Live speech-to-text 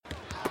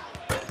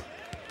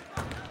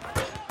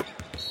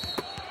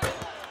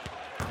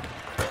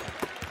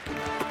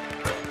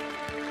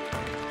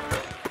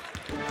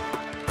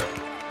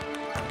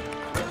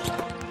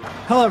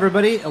Hello,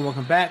 everybody, and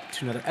welcome back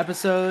to another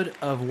episode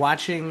of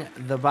Watching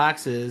the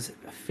Boxes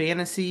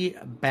Fantasy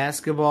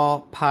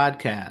Basketball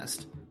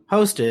Podcast,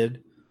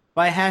 hosted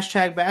by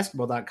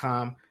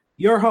 #basketball.com,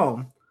 your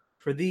home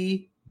for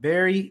the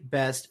very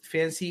best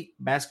fantasy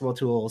basketball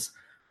tools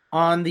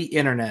on the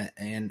internet.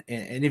 And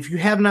if you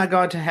have not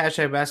gone to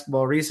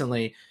 #basketball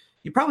recently,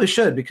 you probably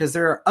should, because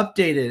there are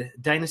updated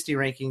dynasty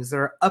rankings,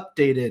 there are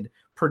updated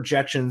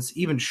projections,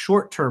 even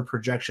short-term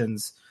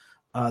projections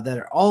that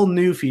are all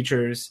new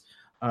features.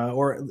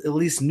 Or at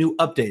least new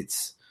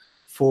updates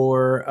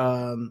for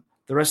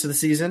the rest of the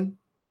season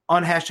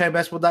on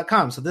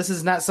 #basketball.com. So this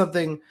is not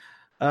something,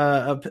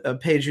 a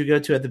page you go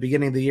to at the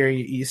beginning of the year,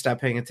 you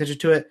stop paying attention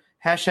to it.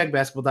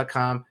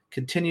 #basketball.com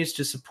continues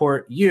to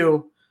support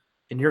you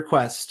in your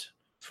quest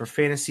for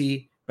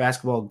fantasy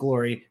basketball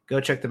glory. Go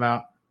check them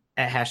out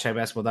at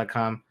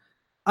 #basketball.com.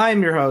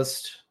 I'm your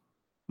host,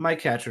 Mike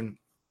Catron,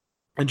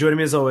 and joining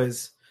me as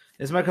always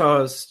is my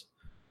co-host,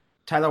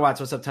 Tyler Watts.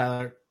 What's up,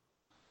 Tyler?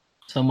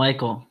 So,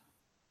 Michael,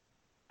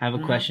 I have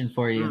a question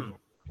for you.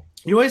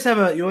 You always have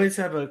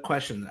a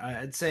question.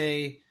 I'd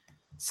say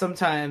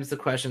sometimes the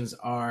questions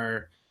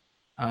are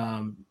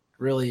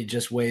really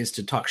just ways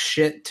to talk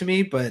shit to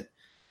me, but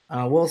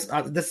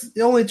this is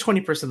only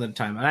 20% of the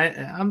time.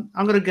 And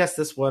I'm going to guess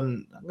this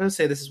one. I'm going to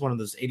say this is one of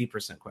those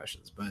 80%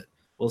 questions, but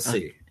we'll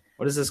see. Okay.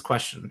 What is this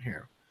question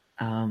here?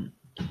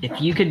 If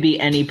you could be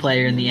any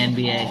player in the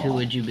NBA, who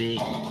would you be?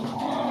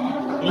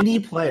 Any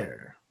player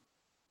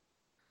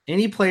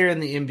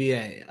in the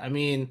NBA. I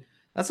mean,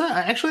 that's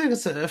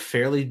a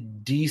fairly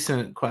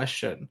decent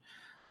question.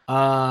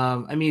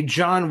 I mean,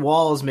 John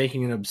Wall is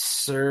making an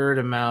absurd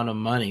amount of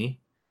money,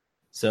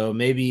 so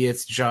maybe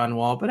it's John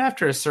Wall. But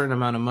after a certain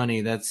amount of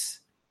money, that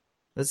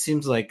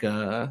seems like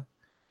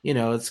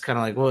it's kind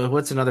of like, well,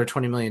 what's another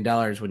 $20 million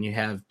when you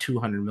have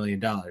 $200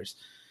 million?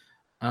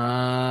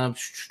 I'm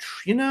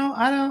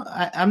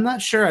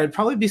not sure. I'd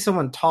probably be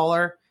someone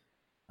taller.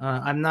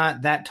 I'm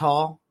not that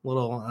tall.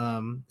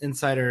 Little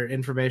insider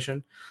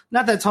information.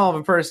 Not that tall of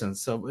a person,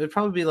 so it'd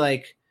probably be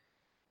like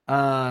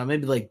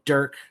maybe like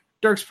Dirk.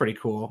 Dirk's pretty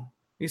cool.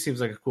 He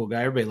seems like a cool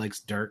guy. Everybody likes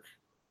Dirk.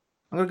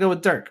 I'm gonna go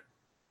with Dirk.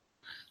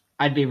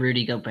 I'd be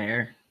Rudy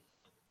Gobert.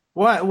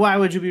 Why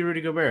would you be Rudy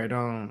Gobert? I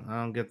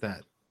don't get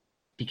that.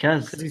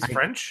 Because he's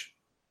French?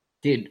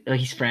 Dude,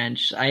 he's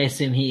French. I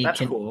assume That's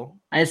cool.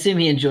 I assume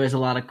he enjoys a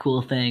lot of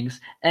cool things.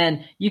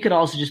 And you could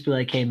also just be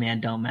like, hey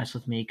man, don't mess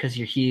with me because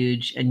you're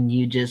huge and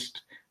you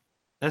just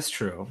That's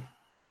true.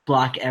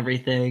 block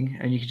everything,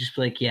 and you could just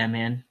be like, yeah,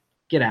 man,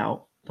 get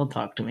out. Don't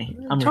talk to me.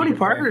 Tony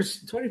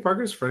Parker's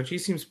French. He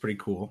seems pretty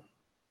cool.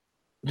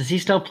 Does he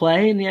still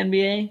play in the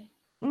NBA?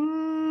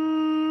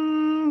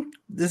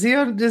 Is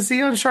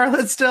he on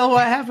Charlotte still?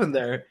 What happened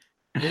there?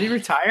 Did he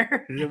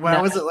retire?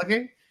 Was it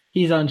looking?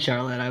 He's on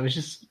Charlotte. I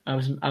was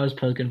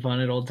poking fun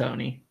at old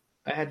Tony.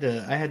 I had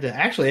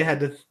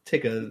to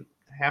take a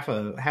half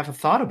a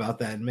thought about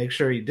that and make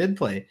sure he did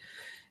play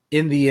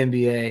in the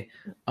NBA.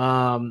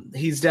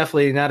 He's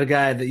definitely not a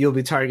guy that you'll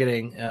be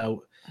targeting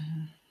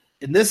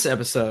in this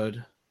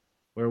episode,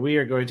 where we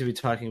are going to be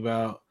talking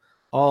about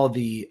all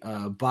the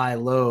buy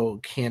low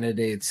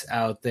candidates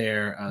out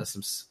there.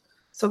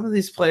 Some of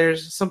these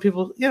players, some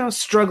people,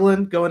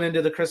 struggling going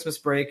into the Christmas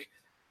break.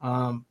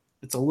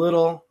 It's a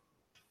little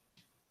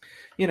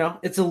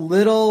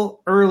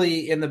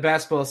early in the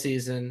basketball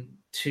season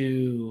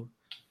to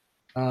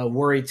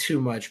worry too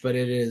much, but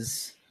it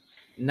is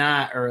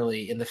not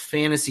early in the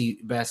fantasy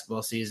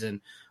basketball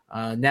season.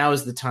 Now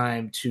is the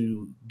time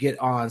to get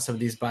on some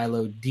of these buy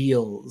low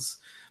deals.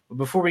 But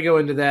before we go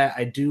into that,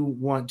 I do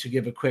want to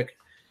give a quick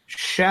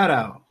shout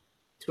out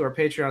to our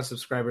Patreon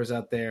subscribers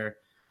out there.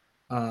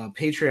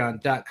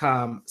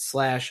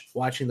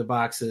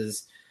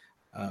 Patreon.com/watchingtheboxes.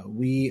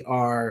 We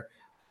are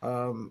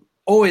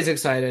always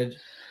excited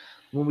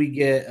when we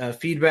get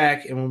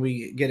feedback and when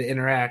we get to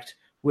interact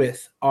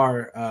with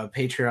our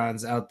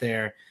Patreons out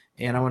there.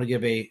 And I want to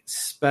give a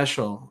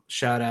special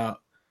shout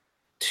out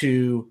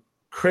to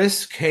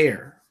Chris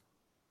Care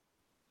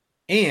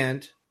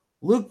and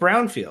Luke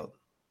Brownfield.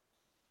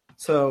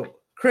 So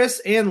Chris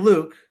and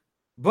Luke,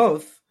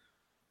 both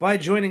by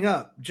joining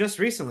up just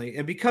recently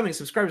and becoming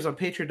subscribers on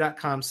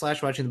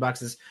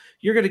patreon.com/watchingtheboxes,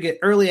 you're going to get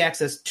early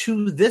access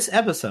to this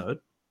episode,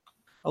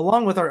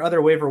 along with our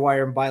other waiver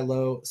wire and buy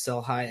low,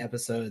 sell high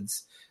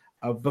episodes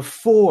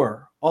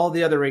before all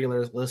the other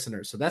regular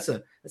listeners. So that's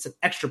an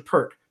extra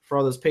perk for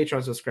all those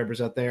Patreon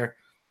subscribers out there.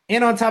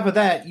 And on top of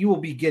that, you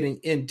will be getting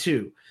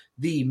into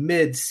the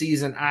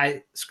mid-season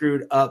I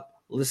Screwed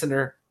Up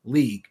Listener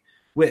League,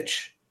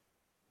 which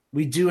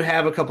we do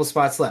have a couple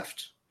spots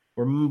left.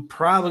 We're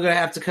probably going to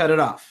have to cut it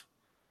off.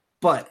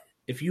 But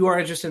if you are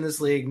interested in this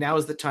league, now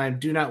is the time.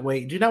 Do not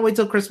wait. Do not wait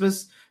till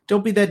Christmas.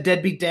 Don't be that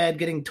deadbeat dad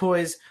getting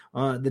toys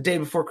the day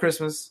before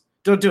Christmas.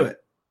 Don't do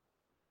it.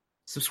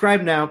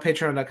 Subscribe now,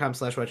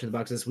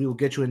 patreon.com/watchingtheboxes. We will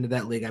get you into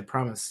that league, I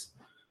promise.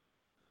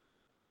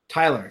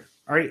 Tyler,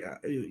 we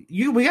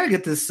gotta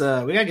get this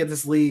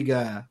league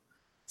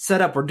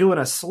set up. We're doing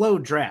a slow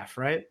draft,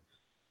 right?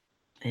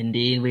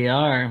 Indeed, we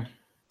are.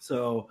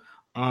 So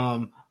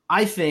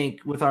I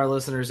think with our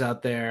listeners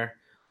out there,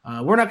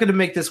 we're not going to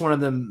make this one of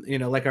them,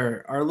 like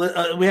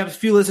we have a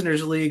few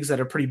listeners leagues that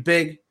are pretty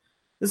big.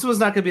 This one's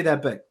not going to be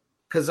that big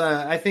because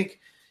I think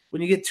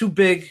when you get too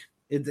big,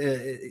 it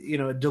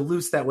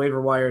dilutes that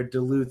waiver wire,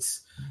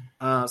 dilutes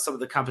some of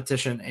the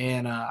competition.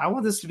 And I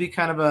want this to be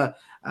kind of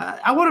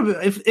I want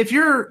to, if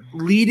you're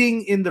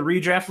leading in the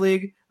redraft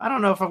league, I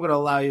don't know if I'm going to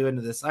allow you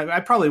into this. I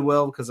probably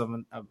will because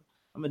I'm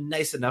a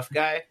nice enough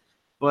guy.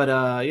 But,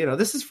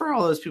 this is for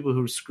all those people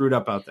who screwed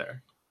up out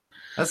there.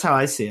 That's how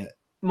I see it.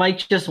 Mike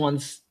just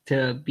wants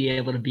to be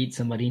able to beat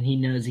somebody, and he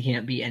knows he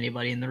can't beat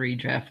anybody in the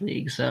redraft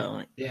league.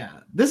 So yeah,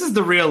 this is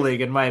the real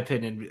league, in my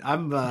opinion.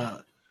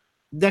 I'm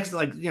next,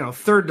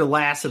 third to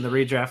last in the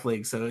redraft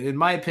league. So in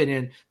my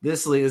opinion,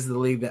 this league is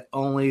the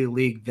only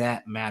league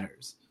that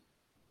matters.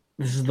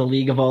 This is the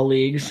league of all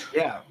leagues.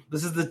 Yeah,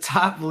 this is the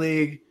top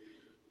league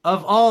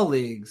of all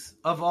leagues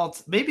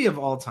maybe of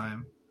all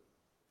time.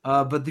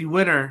 But the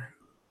winner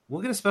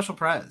will get a special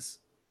prize.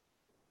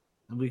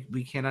 And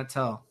we cannot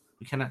tell.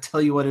 We cannot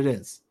tell you what it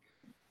is,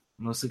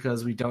 mostly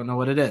because we don't know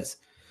what it is.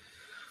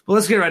 But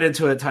let's get right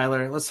into it,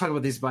 Tyler. Let's talk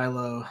about these buy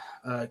low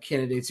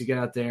candidates you get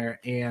out there.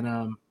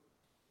 And,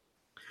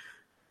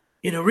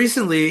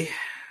 recently,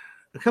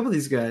 a couple of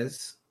these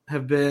guys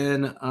have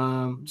been,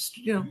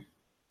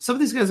 some of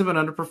these guys have been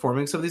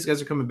underperforming. Some of these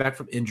guys are coming back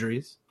from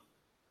injuries.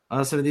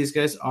 Some of these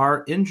guys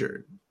are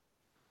injured.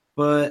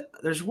 But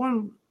there's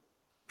one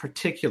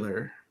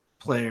particular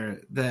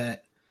player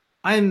that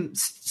I'm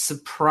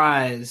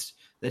surprised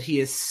that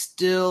he is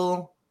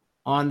still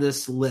on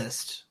this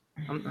list.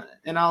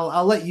 And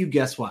I'll let you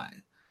guess why.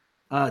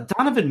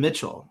 Donovan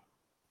Mitchell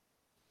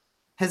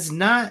has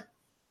not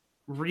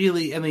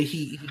really,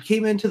 he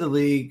came into the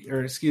league,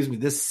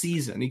 this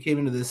season. He came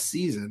into this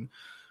season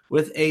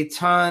with a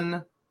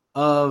ton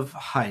of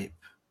hype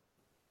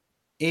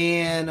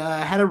and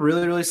had a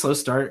really, really slow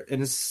start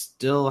and is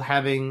still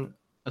having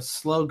a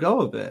slow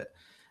go of it.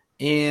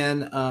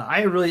 And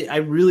I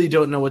really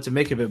don't know what to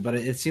make of it, but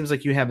it seems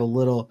like you have a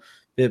little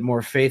bit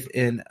more faith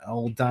in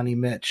old Donnie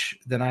Mitch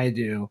than I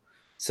do.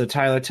 So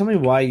Tyler, tell me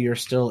why you're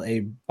still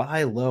a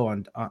buy low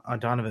on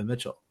Donovan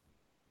Mitchell.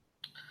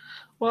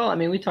 Well,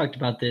 we talked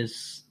about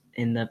this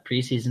in the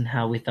preseason,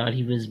 how we thought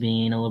he was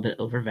being a little bit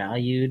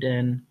overvalued,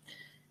 and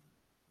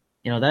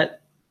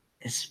that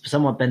has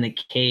somewhat been the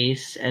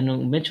case.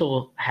 And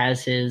Mitchell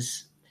has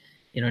his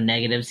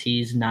negatives.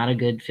 He's not a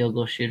good field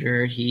goal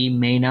shooter. He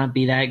may not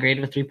be that great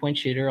of a 3-point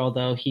shooter,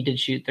 although he did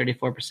shoot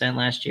 34%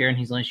 last year and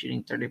he's only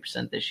shooting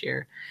 30% this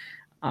year.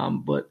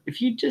 But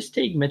if you just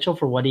take Mitchell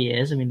for what he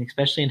is,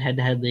 especially in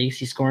head-to-head leagues,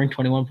 he's scoring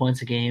 21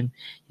 points a game.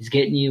 He's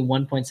getting you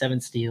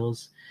 1.7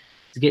 steals.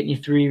 He's getting you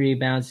 3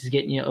 rebounds. He's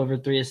getting you over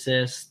 3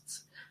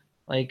 assists,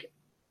 2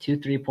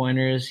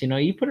 3-pointers.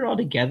 You put it all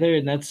together,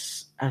 and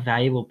that's a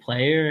valuable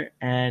player.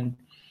 And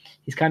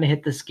he's kind of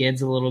hit the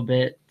skids a little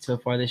bit so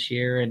far this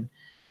year. And,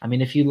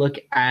 if you look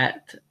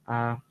at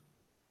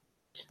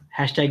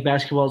Hashtag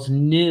Basketball's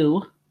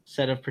new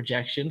set of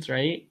projections,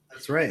 right?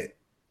 That's right.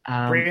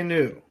 Brand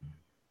new.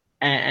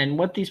 And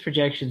what these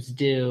projections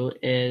do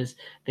is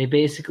they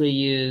basically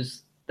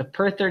use the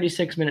per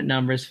 36-minute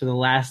numbers for the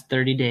last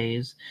 30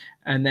 days,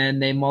 and then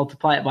they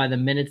multiply it by the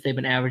minutes they've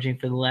been averaging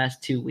for the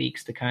last 2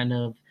 weeks to kind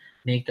of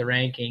make the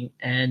ranking.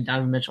 And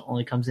Donovan Mitchell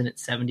only comes in at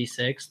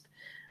 76th.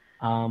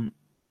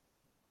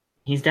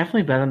 He's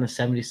definitely better than the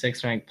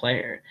 76th ranked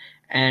player.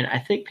 And I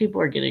think people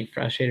are getting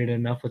frustrated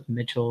enough with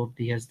Mitchell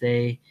because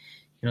they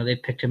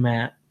picked him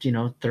at,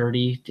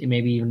 30,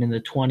 maybe even in the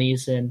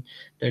 20s, and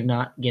they're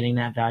not getting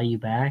that value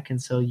back.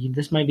 And so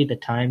this might be the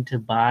time to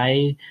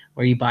buy,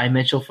 where you buy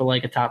Mitchell for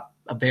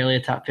barely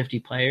a top 50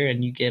 player,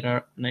 and you get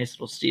a nice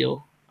little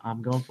steal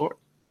going forward.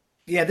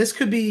 Yeah, this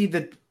could be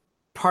the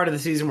part of the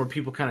season where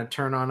people kind of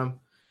turn on him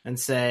and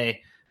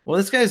say, well,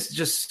 this guy's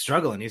just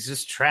struggling. He's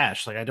just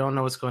trash. I don't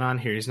know what's going on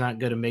here. He's not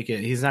going to make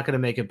it. He's not going to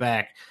make it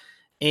back.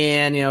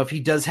 And, if he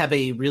does have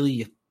a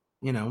really,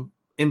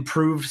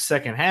 improved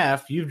second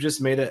half, you've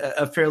just made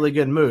a fairly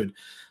good mood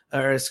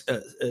or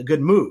a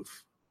good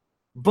move.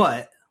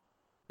 But,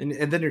 and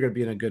then you're going to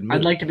be in a good mood.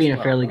 I'd like to be in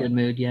a fairly good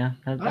mood. Yeah.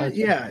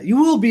 Yeah. You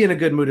will be in a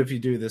good mood if you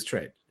do this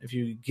trade. If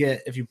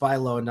you buy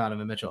low on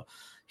Donovan Mitchell.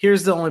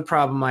 Here's the only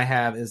problem I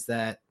have is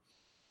that,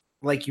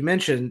 like you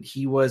mentioned,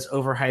 he was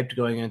overhyped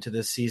going into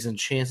this season.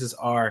 Chances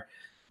are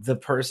the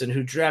person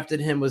who drafted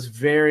him was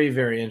very,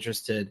 very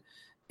interested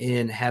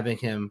in having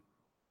him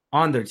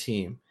on their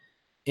team.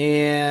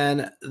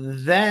 And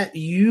that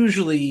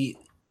usually,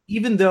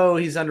 even though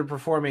he's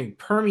underperforming,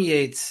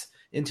 permeates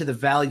into the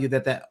value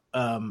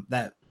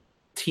that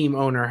team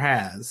owner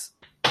has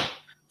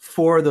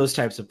for those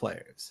types of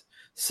players.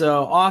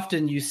 So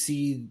often you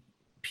see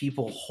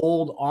people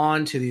hold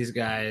on to these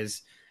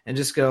guys and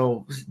just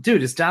go,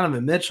 dude, it's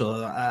Donovan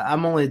Mitchell.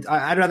 I'm only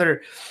going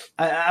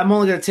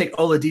to take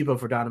Oladipo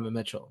for Donovan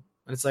Mitchell.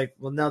 And it's like,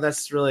 well, no,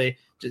 that's really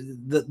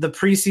the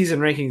preseason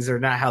rankings are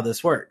not how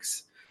this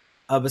works.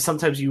 But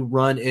sometimes you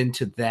run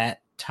into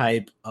that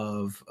type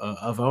of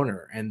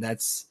owner, and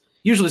that's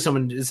usually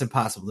someone it's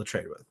impossible to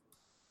trade with.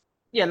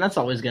 Yeah, and that's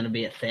always going to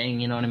be a thing.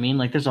 You know what I mean?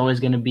 There's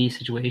always going to be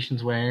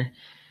situations where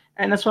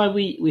And that's why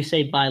we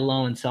say buy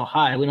low and sell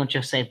high. We don't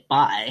just say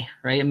buy,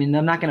 right? I mean,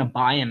 I'm not going to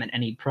buy him at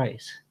any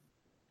price.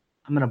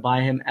 I'm going to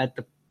buy him at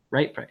the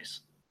right price.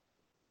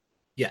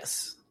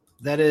 Yes,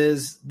 that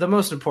is the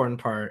most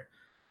important part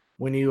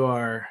when you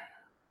are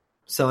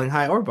selling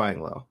high or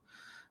buying low.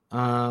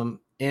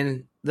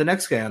 And the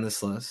next guy on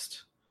this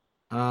list,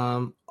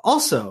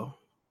 also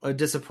a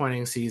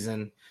disappointing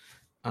season,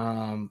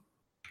 and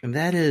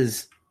that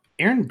is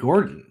Aaron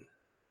Gordon,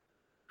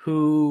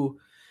 who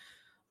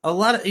a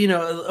lot of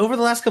over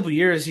the last couple of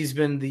years he's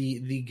been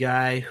the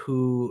guy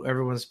who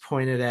everyone's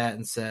pointed at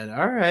and said,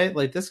 all right,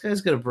 like this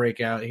guy's gonna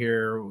break out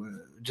here,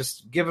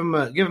 just give him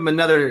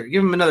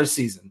another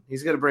season,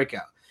 he's gonna break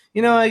out.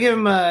 I give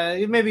him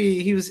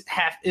maybe he was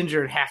half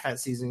injured half that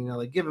season,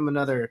 like give him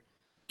another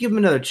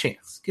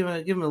chance, give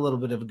him a little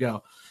bit of a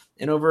go.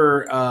 And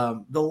over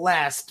the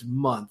last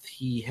month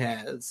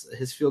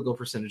his field goal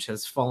percentage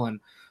has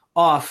fallen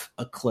off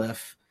a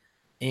cliff,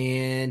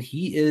 and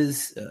he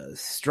is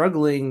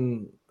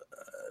struggling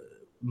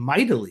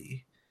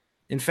mightily.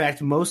 In fact,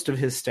 most of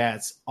his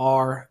stats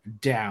are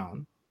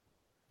down.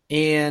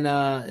 And,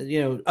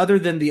 other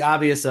than the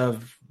obvious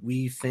of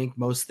we think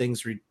most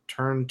things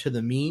return to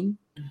the mean,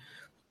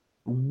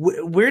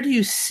 where do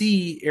you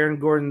see Aaron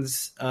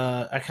Gordon's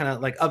kind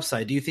of like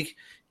upside? Do you think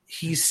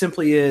he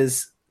simply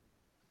is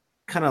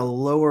kind of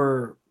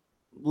low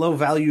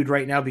valued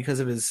right now because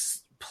of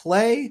his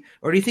play?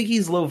 Or do you think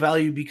he's low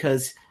valued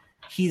because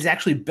he's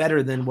actually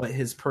better than what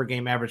his per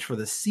game average for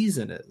the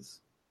season is?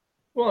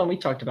 Well, and we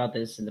talked about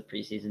this in the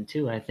preseason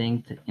too. I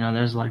think that,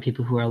 there's a lot of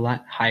people who are a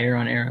lot higher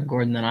on Aaron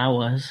Gordon than I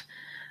was.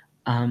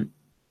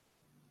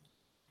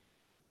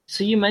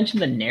 So you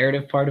mentioned the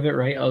narrative part of it,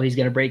 right? Oh, he's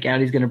going to break out.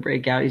 He's going to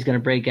break out. He's going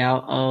to break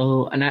out.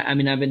 Oh, and I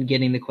mean, I've been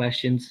getting the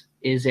questions.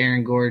 Is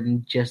Aaron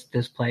Gordon just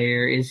this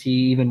player? Is he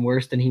even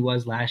worse than he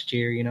was last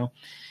year?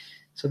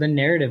 So the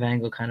narrative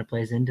angle kind of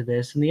plays into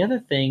this. And the other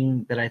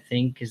thing that I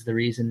think is the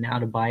reason now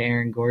to buy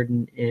Aaron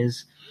Gordon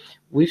is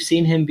we've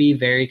seen him be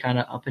very kind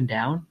of up and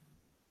down.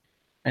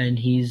 And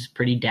he's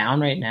pretty down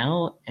right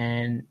now.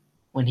 And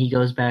when he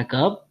goes back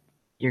up,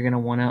 you're going to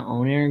want to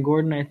own Aaron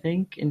Gordon, I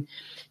think. And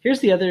here's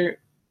the other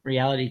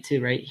reality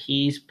too, right?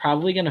 He's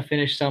probably going to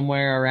finish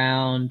somewhere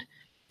around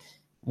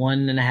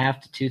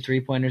 1.5 to 2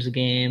 3-pointers a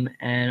game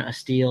and a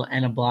steal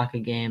and a block a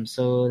game.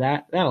 So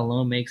that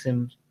alone makes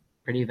him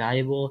pretty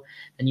valuable.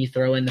 Then you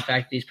throw in the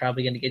fact that he's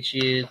probably going to get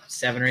you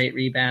 7 or 8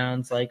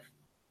 rebounds, like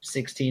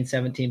 16,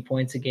 17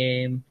 points a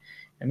game.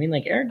 I mean,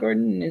 like Aaron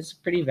Gordon is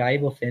a pretty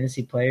valuable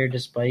fantasy player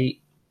despite,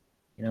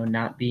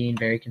 not being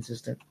very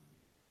consistent.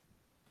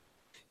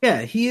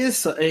 Yeah, he is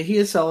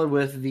solid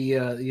with the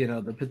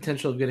the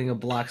potential of getting a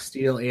block,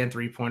 steal, and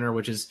 3-pointer,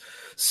 which is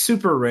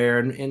super rare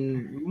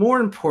and more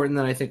important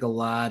than I think a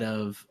lot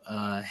of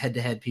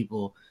head-to-head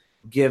people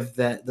give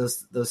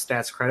those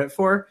stats credit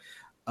for.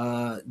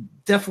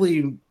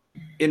 Definitely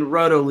in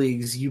roto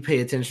leagues, you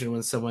pay attention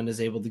when someone is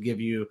able to give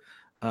you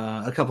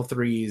a couple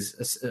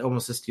threes,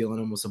 almost a steal, and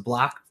almost a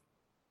block.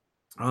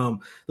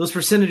 Those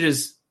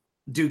percentages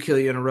do kill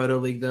you in a roto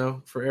league,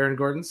 though, for Aaron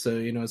Gordon. So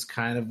it's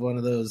kind of one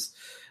of those.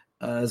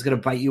 Is going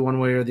to bite you one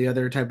way or the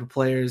other type of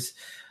players.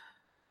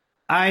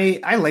 I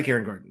like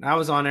Aaron Gordon. I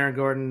was on Aaron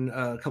Gordon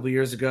a couple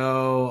years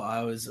ago.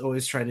 I was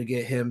always trying to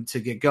get him to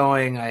get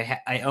going.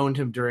 I owned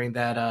him during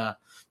that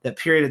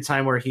period of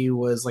time where he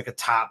was like a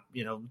top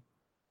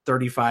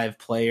 35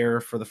 player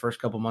for the first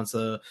couple months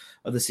of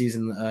the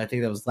season. I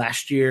think that was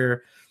last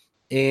year,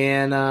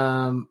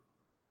 and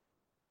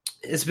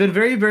it's been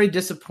very, very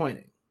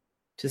disappointing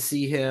to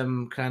see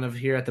him kind of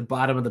here at the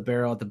bottom of the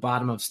barrel, at the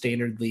bottom of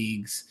standard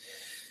leagues.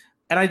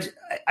 And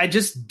I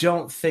just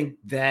don't think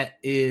that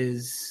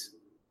is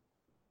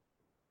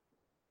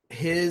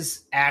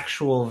his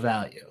actual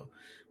value.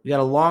 We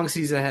got a long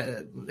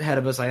season ahead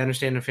of us. I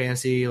understand in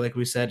fantasy, like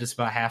we said, it's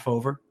about half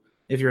over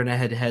if you're in a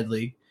head-to-head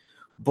league.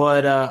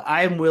 But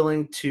I'm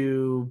willing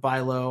to buy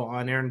low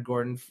on Aaron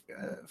Gordon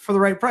for the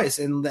right price.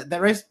 And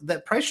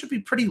that price should be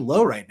pretty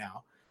low right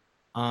now.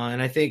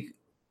 And I think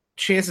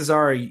chances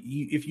are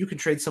if you can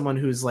trade someone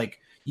who's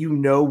like,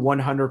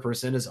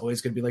 100% is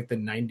always going to be like the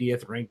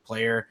 90th ranked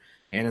player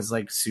and is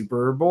like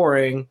super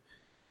boring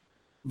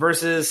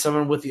versus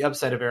someone with the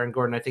upside of Aaron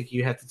Gordon, I think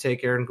you have to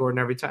take Aaron Gordon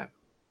every time.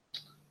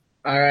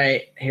 All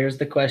right, here's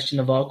the question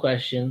of all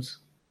questions.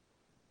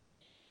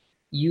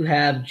 You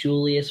have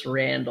Julius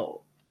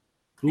Randle,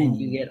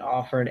 and you get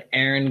offered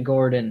Aaron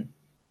Gordon.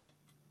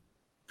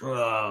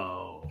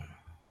 Oh,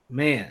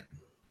 man.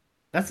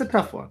 That's a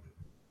tough one.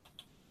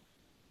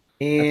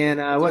 And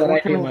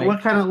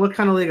what kind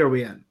of league are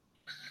we in?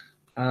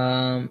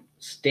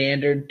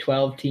 Standard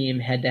 12-team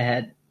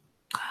head-to-head.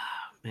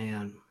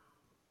 Man,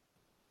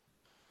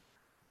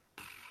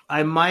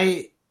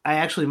 I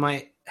actually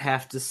might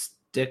have to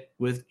stick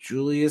with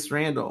Julius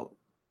Randle.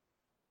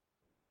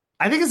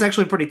 I think it's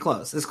actually pretty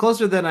close. It's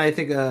closer than I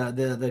think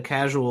the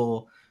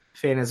casual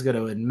fan is going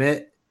to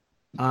admit.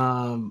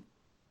 Now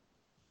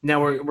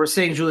we're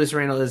saying Julius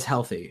Randle is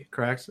healthy,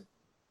 correct?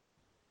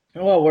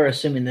 Well, we're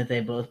assuming that they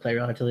both play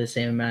relatively the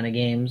same amount of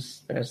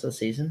games the rest of the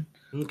season.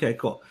 Okay,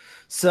 cool.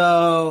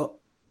 So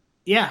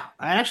Yeah,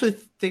 I actually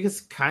think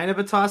it's kind of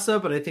a toss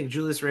up, but I think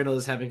Julius Randle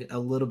is having a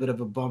little bit of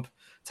a bump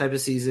type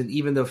of season,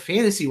 even though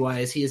fantasy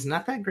wise, he is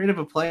not that great of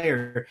a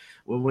player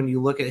when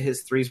you look at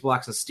his threes,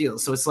 blocks, and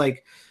steals. So it's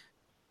like,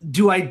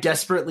 do I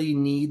desperately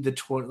need the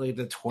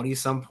 20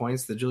 some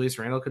points that Julius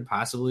Randle could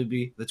possibly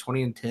be, the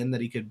 20 and 10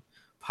 that he could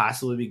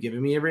possibly be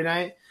giving me every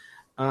night?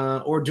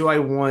 Or do I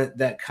want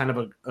that kind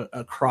of a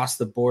across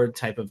the board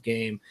type of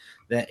game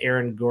that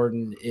Aaron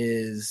Gordon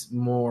is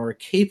more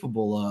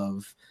capable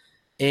of?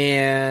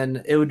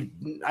 And it would,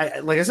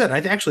 like I said, I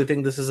actually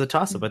think this is a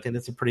toss up. I think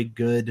that's a pretty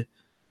good,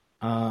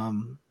 I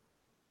And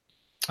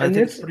think it's a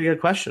this pretty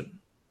good question.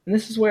 and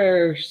this is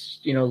where,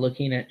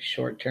 looking at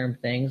short term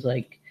things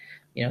like,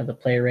 the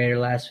player rater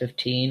last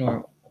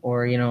 15,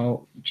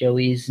 or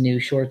Joey's new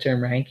short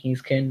term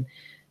rankings can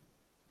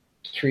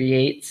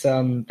create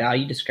some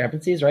value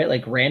discrepancies, right?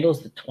 Like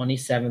Randall's the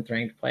 27th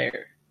ranked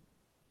player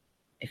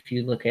if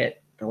you look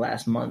at the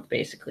last month,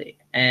 basically,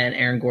 and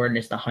Aaron Gordon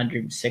is the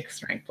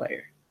 106th ranked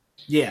player.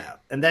 Yeah,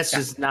 and that's Yeah.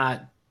 just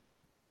not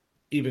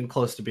even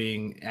close to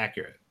being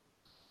accurate.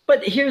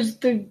 But here's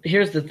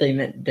the thing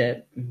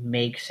that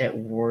makes it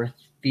worth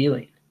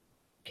feeling.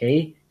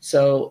 Okay,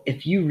 so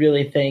if you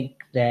really think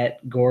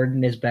that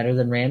Gordon is better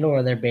than Randall,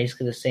 or they're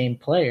basically the same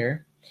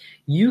player,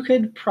 you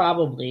could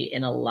probably,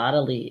 in a lot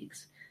of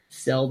leagues,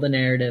 sell the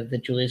narrative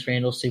that Julius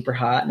Randle's super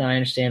hot. Now I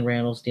understand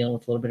Randall's dealing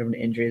with a little bit of an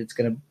injury that's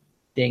going to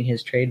ding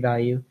his trade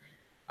value,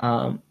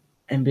 um,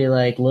 and be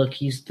like, look,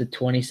 he's the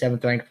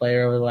 27th ranked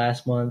player over the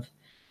last month.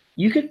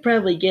 You could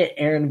probably get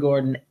Aaron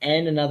Gordon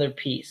and another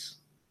piece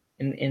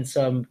in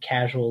some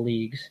casual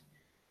leagues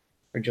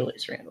for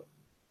Julius Randle.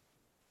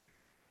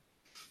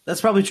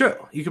 That's probably true.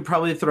 You could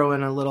probably throw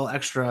in a little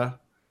extra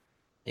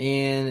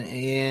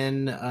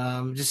and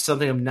just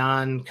something of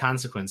non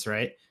consequence,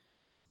 right?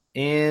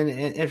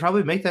 And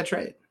probably make that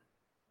trade.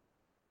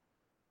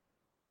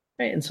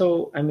 Right. And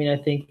so, I mean, I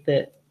think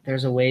that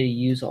there's a way to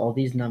use all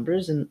these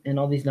numbers, and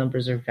all these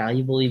numbers are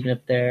valuable, even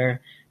if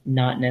they're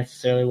not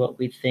necessarily what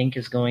we think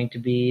is going to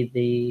be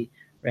the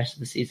rest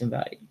of the season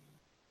value.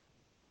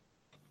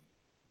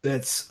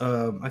 That's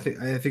I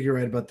think you're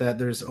right about that.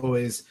 There's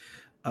always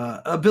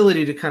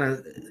ability to kind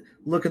of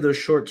look at those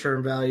short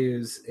term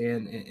values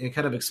and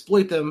kind of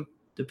exploit them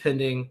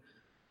depending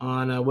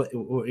on what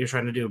you're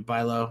trying to do,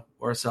 buy low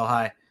or sell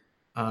high.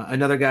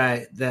 Another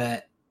guy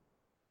that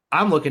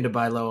I'm looking to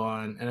buy low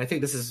on, and I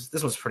think this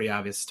one's pretty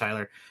obvious,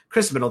 Tyler.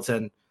 Chris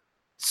Middleton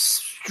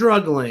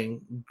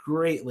struggling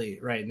greatly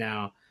right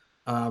now.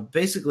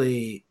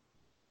 Basically,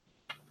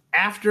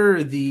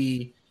 after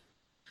the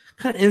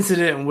kind of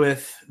incident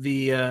with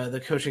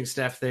the coaching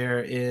staff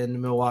there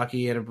in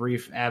Milwaukee and a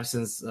brief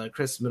absence,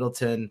 Chris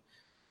Middleton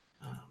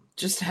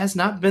just has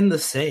not been the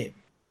same.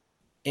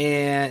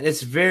 And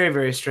it's very,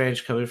 very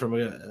strange coming from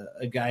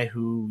a guy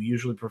who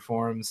usually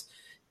performs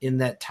in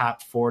that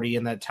top 40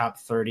 and that top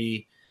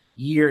 30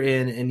 year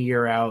in and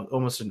year out,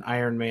 almost an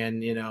Iron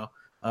Man,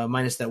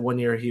 minus that 1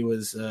 year he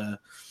was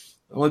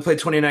only played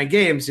 29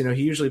 games. He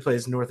usually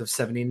plays north of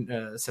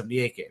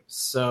 78 games.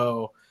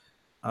 So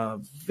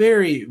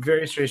very,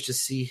 very strange to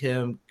see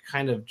him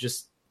kind of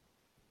just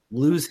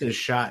lose his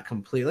shot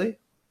completely.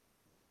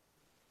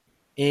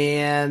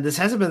 And this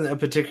hasn't been a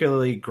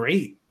particularly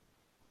great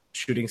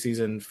shooting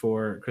season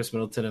for Chris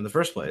Middleton in the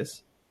first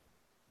place.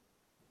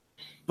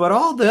 But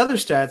all the other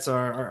stats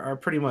are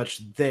pretty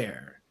much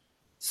there.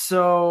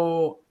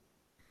 So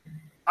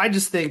I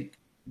just think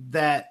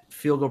that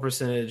field goal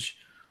percentage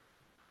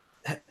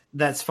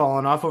that's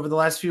fallen off over the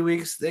last few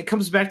weeks, it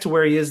comes back to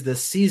where he is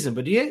this season.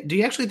 But do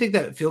you actually think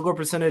that field goal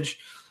percentage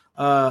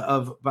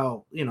of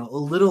about a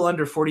little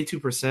under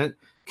 42%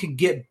 can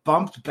get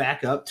bumped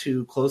back up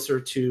to closer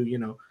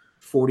to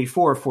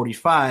 44,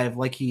 45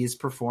 like he's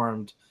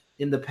performed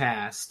in the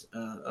past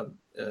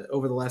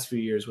over the last few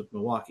years with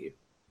Milwaukee?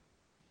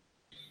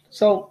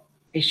 So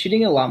he's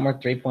shooting a lot more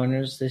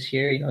 3-pointers this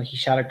year. He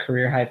shot a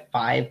career high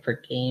 5 per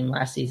game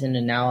last season,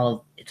 and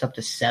now it's up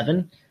to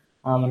 7.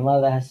 And a lot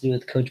of that has to do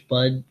with Coach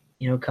Bud,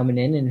 coming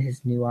in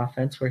his new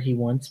offense where he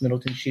wants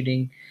Middleton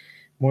shooting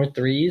more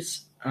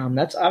threes.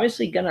 That's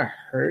obviously going to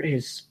hurt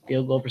his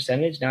field goal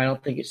percentage. Now, I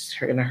don't think it's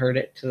going to hurt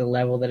it to the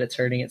level that it's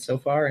hurting it so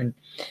far. And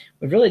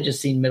we've really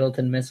just seen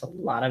Middleton miss a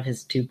lot of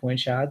his 2-point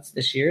shots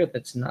this year.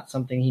 That's not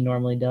something he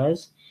normally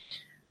does.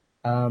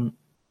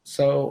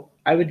 So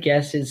I would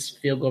guess his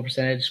field goal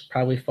percentage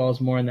probably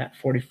falls more in that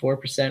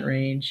 44%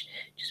 range,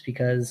 just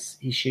because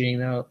he's shooting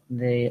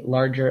the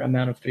larger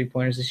amount of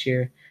 3-pointers this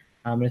year.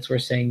 And it's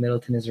worth saying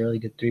Middleton is a really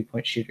good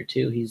 3-point shooter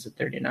too. He's a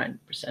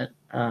 39%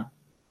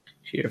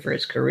 shooter for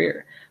his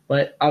career.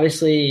 But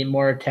obviously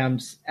more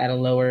attempts at a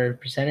lower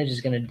percentage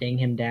is going to ding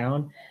him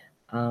down.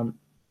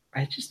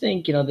 I just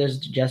think,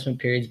 this adjustment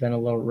period's been a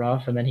little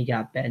rough, and then he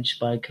got benched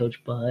by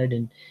Coach Bud,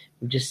 and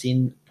we've just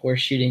seen poor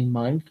shooting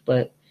month.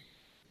 But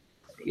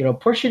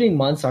poor shooting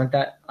months aren't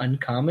that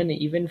uncommon,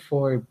 even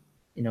for,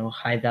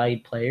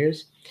 high-valued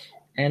players.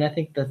 And I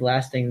think the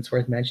last thing that's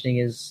worth mentioning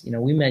is,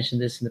 we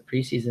mentioned this in the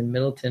preseason,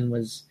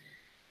 Middleton's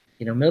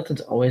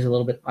always a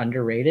little bit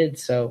underrated.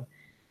 So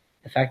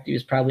the fact that he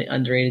was probably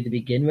underrated to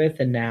begin with,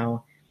 and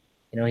now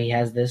he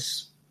has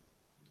this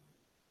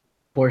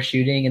poor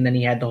shooting, and then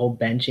he had the whole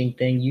benching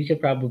thing. You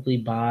could probably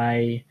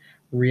buy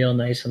real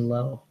nice and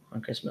low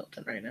on Chris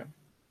Middleton right now.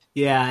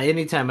 Yeah,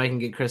 anytime I can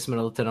get Chris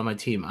Middleton on my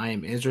team, I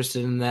am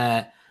interested in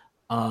that.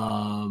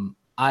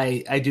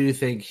 I do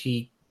think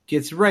he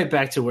gets right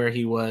back to where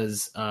he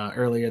was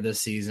earlier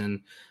this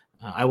season.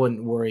 I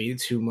wouldn't worry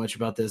too much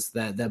about this.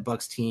 That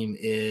Bucks team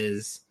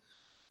is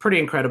pretty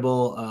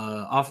incredible.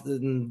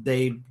 Often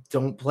they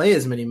don't play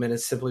as many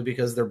minutes simply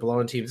because they're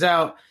blowing teams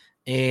out.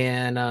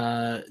 And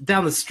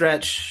down the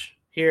stretch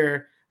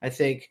here, I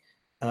think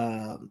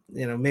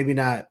maybe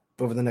not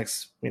over the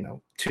next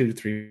 2,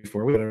 3,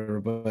 4, whatever,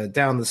 but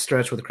down the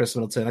stretch with Chris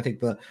Middleton, I think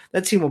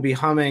that team will be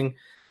humming,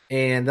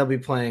 and they'll be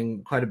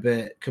playing quite a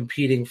bit,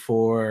 competing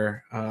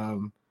for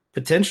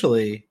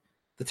potentially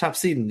the top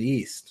seed in the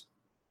East.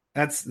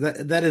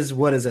 That is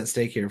what is at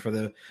stake here for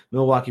the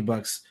Milwaukee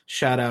Bucks.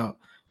 Shout out,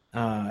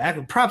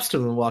 props to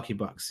the Milwaukee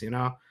Bucks.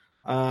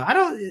 I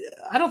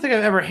don't think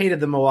I've ever hated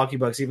the Milwaukee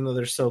Bucks, even though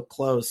they're so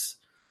close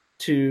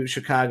to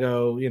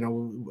Chicago.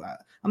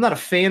 I'm not a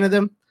fan of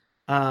them.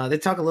 They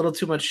talk a little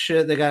too much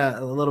shit. They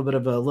got a little bit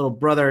of a little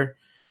brother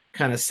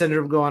kind of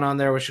syndrome going on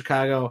there with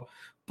Chicago.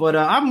 But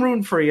I'm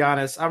rooting for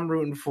Giannis. I'm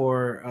rooting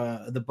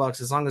for the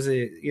Bucks as long as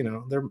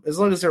as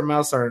long as their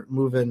mouths aren't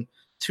moving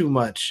too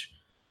much.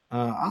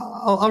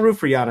 I'll root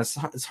for Giannis.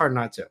 It's hard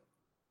not to.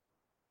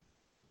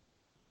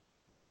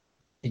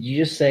 Did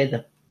you just say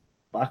the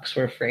Bucks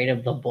were afraid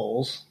of the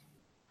Bulls?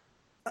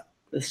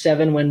 The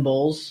 7-win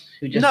Bulls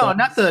who just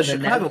not the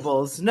Chicago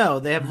Bulls. No,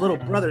 they have little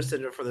brother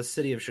syndrome for the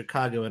city of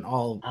Chicago in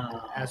all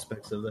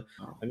aspects of the.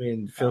 I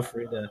mean, feel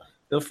free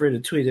to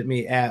tweet at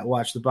me at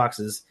Watch the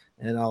Boxes,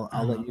 and I'll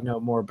let you know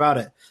more about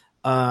it.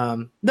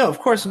 No, of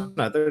course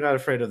not. They're not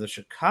afraid of the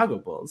Chicago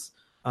Bulls.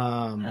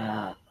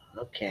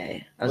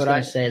 Okay, I was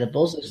going to say the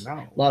Bulls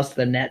lost to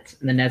the Nets,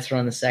 and the Nets were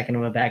on the second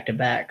of a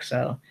back-to-back.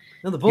 So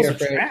no, the Bulls are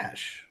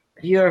trash.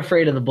 If you're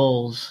afraid of the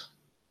Bulls,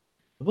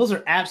 the Bulls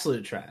are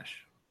absolute trash.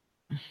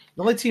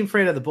 The only team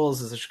afraid of the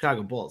Bulls is the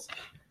Chicago Bulls.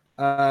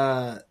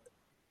 But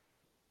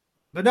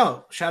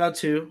no, shout out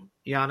to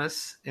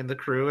Giannis and the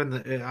crew. And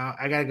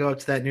I got to go up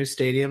to that new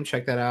stadium,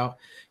 check that out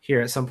here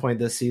at some point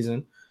this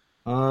season.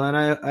 And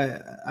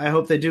I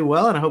hope they do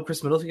well, and I hope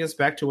Chris Middleton gets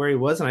back to where he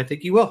was, and I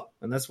think he will.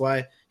 And that's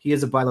why he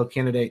is a buy low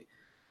candidate.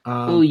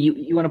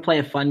 You want to play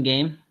a fun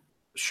game?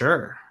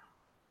 Sure.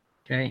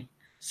 Okay.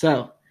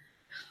 So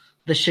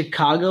the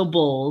Chicago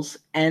Bulls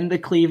and the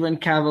Cleveland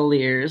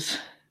Cavaliers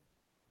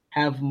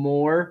have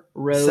more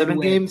road 7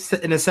 games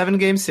in a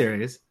 7-game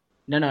series.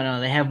 No.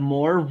 They have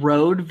more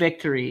road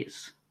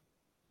victories,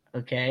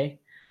 okay,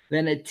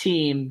 than a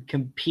team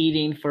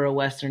competing for a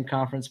Western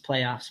Conference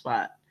playoff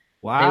spot.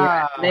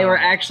 Wow. They were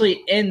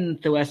actually in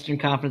the Western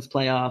Conference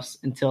playoffs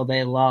until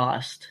they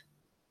lost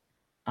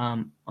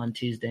on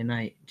Tuesday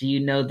night. Do you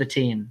know the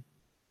team?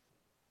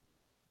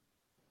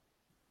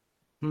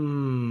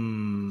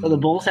 So the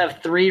Bulls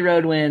have 3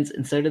 road wins,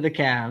 and so do the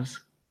Cavs.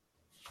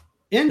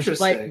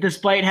 Interesting.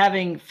 Despite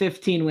having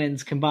 15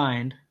 wins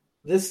combined.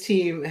 This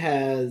team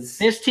has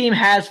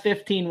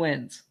 15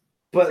 wins.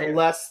 But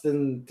less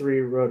than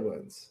 3 road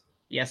wins.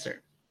 Yes,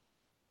 sir.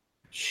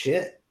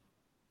 Shit.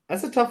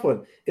 That's a tough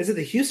one. Is it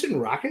the Houston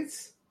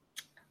Rockets?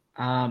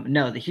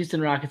 No, the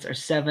Houston Rockets are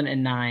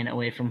 7-9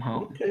 away from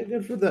home. Okay,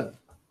 good for them.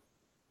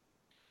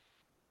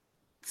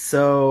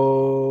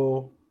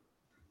 So,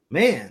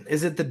 man,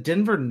 is it the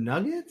Denver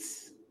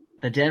Nuggets?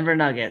 The Denver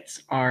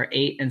Nuggets are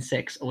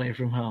 8-6 away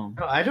from home.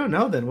 Oh, I don't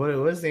know then. What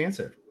is the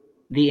answer?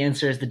 The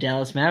answer is the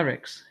Dallas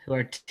Mavericks, who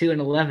are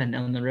 2-11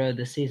 on the road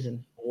this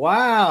season.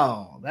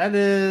 Wow, I'm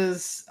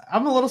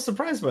a little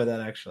surprised by that,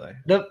 actually.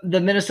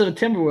 The Minnesota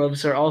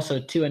Timberwolves are also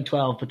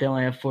 2-12, but they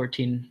only have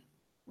 14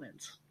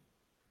 wins.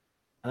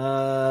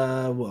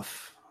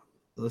 Woof.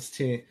 This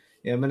team,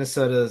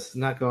 Minnesota's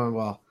not going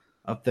well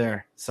up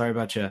there. Sorry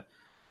about you.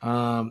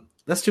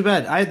 That's too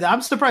bad.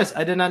 I'm surprised.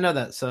 I did not know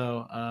that.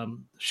 So,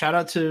 shout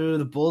out to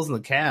the Bulls and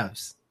the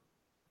Cavs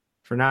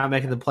for not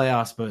making the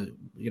playoffs, but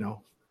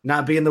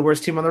not being the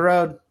worst team on the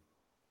road.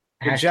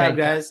 Good job,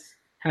 guys.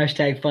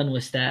 Hashtag fun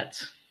with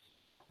stats.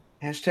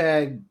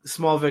 Hashtag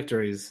small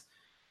victories.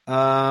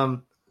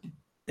 It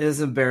is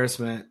an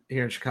embarrassment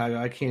here in Chicago.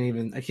 I can't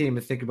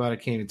even think about it.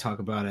 I can't even talk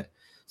about it.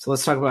 So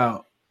let's talk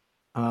about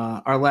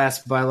our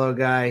last buy low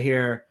guy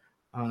here.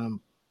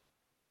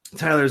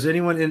 Tyler, is there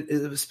anyone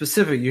in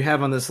specific you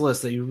have on this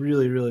list that you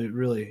really, really,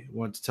 really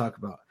want to talk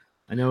about?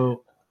 I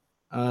know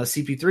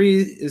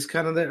CP3 is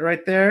kind of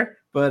right there,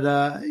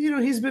 but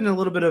he's been a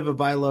little bit of a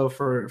buy low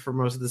for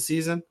most of the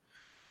season.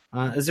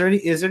 Is there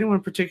anyone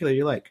in particular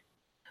you like?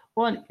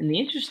 Well, and the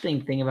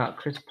interesting thing about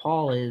Chris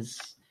Paul is,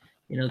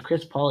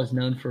 Chris Paul is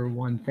known for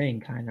one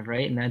thing, kind of,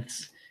 right? And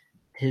that's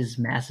his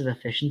massive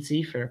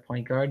efficiency for a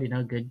point guard.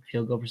 Good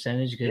field goal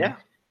percentage, good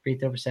free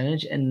throw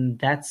percentage, and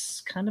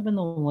that's kind of been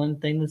the one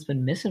thing that's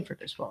been missing for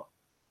Chris Paul,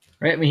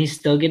 right? I mean, he's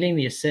still getting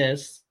the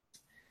assists.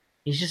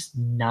 He's just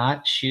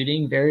not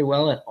shooting very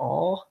well at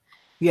all.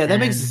 Yeah, that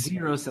makes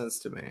 0 sense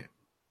to me.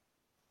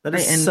 That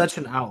is such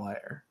an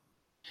outlier.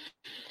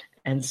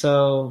 And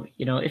so,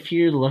 if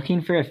you're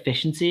looking for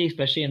efficiency,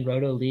 especially in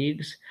roto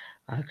leagues,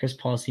 Chris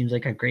Paul seems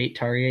like a great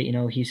target.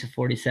 He's a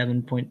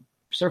 47%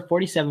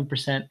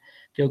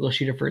 field goal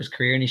shooter for his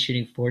career, and he's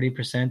shooting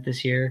 40%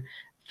 this year.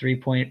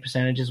 3-point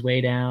percentage is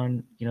way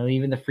down.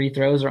 Even the free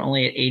throws are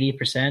only at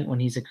 80% when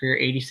he's a career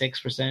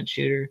 86%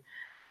 shooter.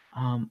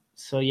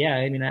 So yeah,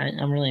 I mean,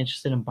 I'm really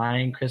interested in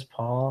buying Chris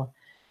Paul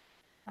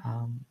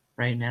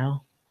right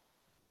now.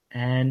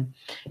 And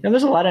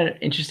there's a lot of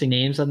interesting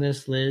names on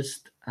this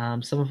list.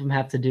 Some of them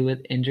have to do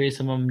with injuries.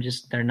 Some of them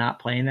they're not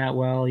playing that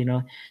well.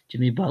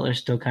 Jimmy Butler's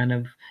still kind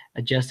of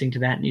adjusting to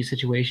that new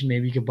situation.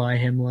 Maybe you could buy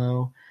him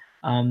low.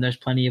 There's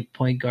plenty of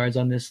point guards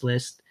on this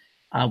list.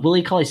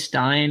 Willie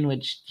Cauley-Stein,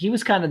 which he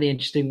was kind of the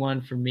interesting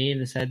one for me in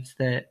the sense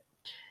that,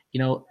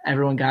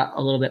 everyone got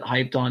a little bit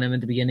hyped on him at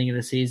the beginning of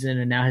the season,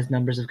 and now his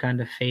numbers have kind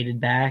of faded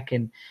back.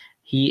 And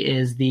he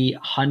is the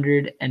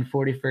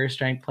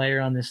 141st ranked player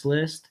on this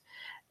list.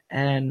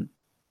 And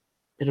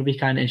it'll be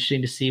kind of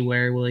interesting to see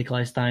where Willie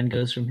Cauley-Stein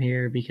goes from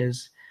here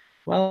because,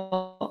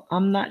 well,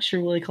 I'm not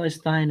sure Willie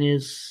Cauley-Stein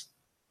is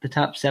the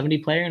top 70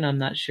 player, and I'm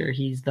not sure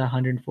he's the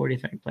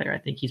 140th ranked player. I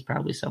think he's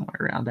probably somewhere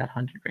around that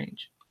 100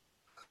 range.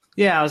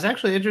 Yeah, I was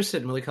actually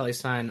interested in Willie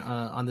Cauley-Stein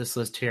on this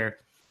list here.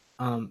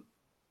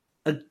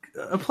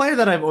 A player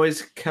that I've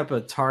always kept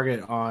a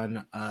target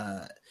on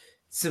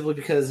simply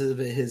because of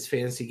his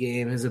fantasy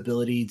game, his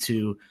ability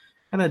to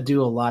kind of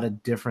do a lot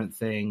of different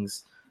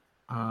things.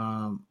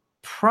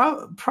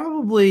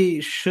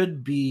 Probably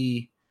should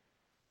be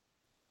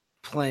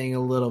playing a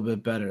little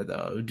bit better,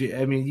 though.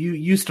 I mean, you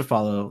used to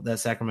follow that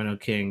Sacramento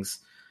Kings.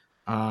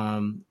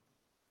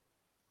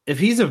 If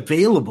he's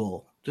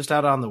available just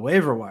out on the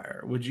waiver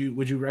wire, would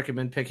you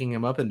recommend picking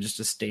him up in just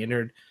a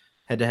standard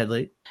head-to-head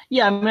league?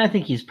 Yeah, I mean, I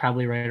think he's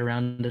probably right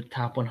around the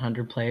top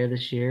 100 player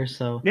this year.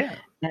 So yeah.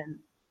 And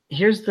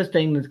here's the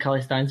thing that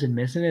Cauley-Stein's been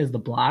missing is the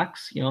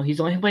blocks. He's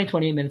only playing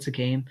 28 minutes a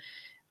game.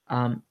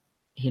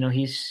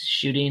 He's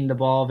shooting the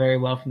ball very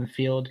well from the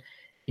field.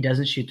 He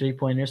doesn't shoot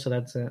three-pointers, so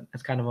that's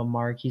kind of a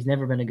mark. He's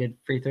never been a good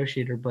free throw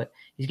shooter, but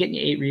he's getting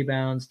 8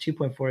 rebounds,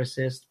 2.4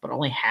 assists, but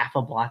only half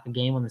a block a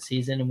game on the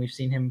season, and we've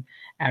seen him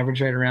average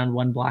right around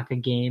 1 block a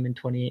game in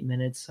 28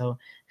 minutes. So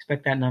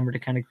expect that number to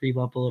kind of creep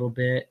up a little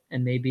bit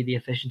and maybe the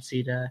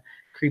efficiency to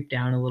creep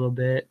down a little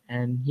bit,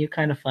 and he'll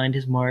kind of find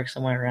his mark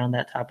somewhere around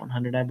that top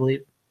 100, I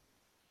believe.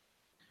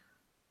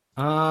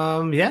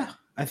 Yeah,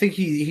 I think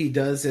he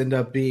does end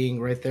up being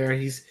right there.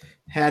 He's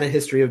had a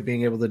history of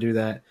being able to do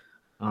that.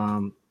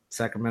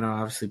 Sacramento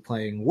obviously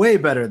playing way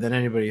better than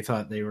anybody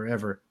thought they were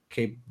ever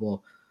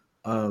capable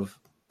of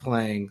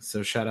playing.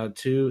 So shout out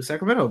to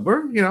Sacramento.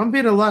 I'm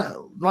being a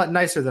lot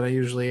nicer than I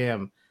usually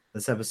am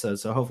this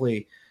episode. So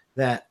hopefully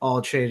that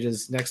all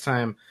changes next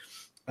time.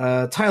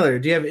 Tyler,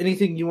 do you have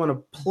anything you want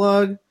to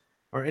plug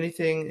or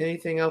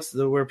anything else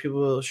where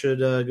people should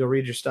go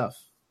read your stuff?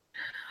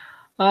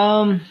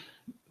 You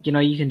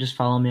can just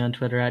follow me on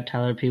Twitter at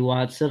Tyler P.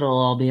 Watts. It'll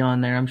all be on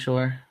there, I'm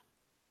sure.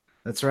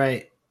 That's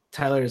right.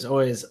 Tyler is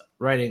always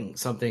writing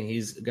something.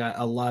 He's got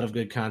a lot of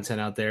good content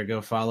out there. Go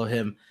follow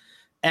him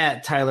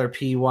at Tyler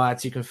P.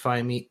 Watts. You can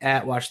find me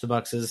at Watch the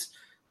Buckses.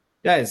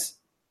 Guys,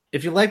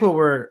 if you like what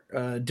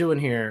we're doing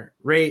here,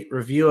 rate,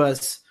 review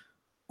us,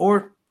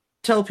 or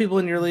tell people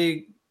in your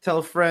league, tell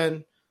a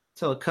friend,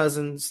 tell a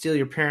cousin, steal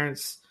your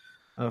parents'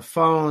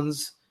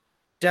 phones,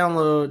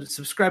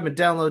 subscribe and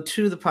download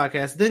to the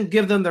podcast, then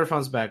give them their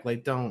phones back.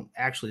 Like, don't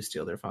actually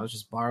steal their phones.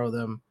 Just borrow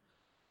them,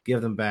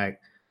 give them back.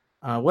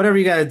 Whatever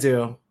you got to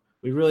do.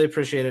 We really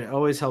appreciate it. It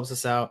always helps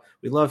us out.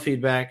 We love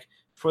feedback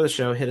for the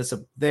show. Hit us up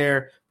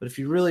there. But if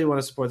you really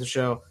want to support the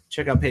show,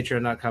 check out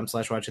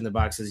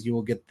patreon.com/watchingtheboxes. You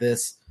will get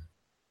this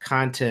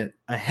content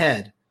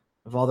ahead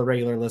of all the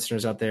regular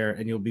listeners out there,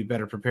 and you'll be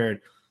better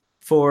prepared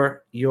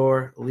for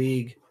your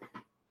league.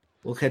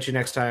 We'll catch you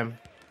next time.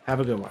 Have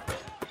a good one.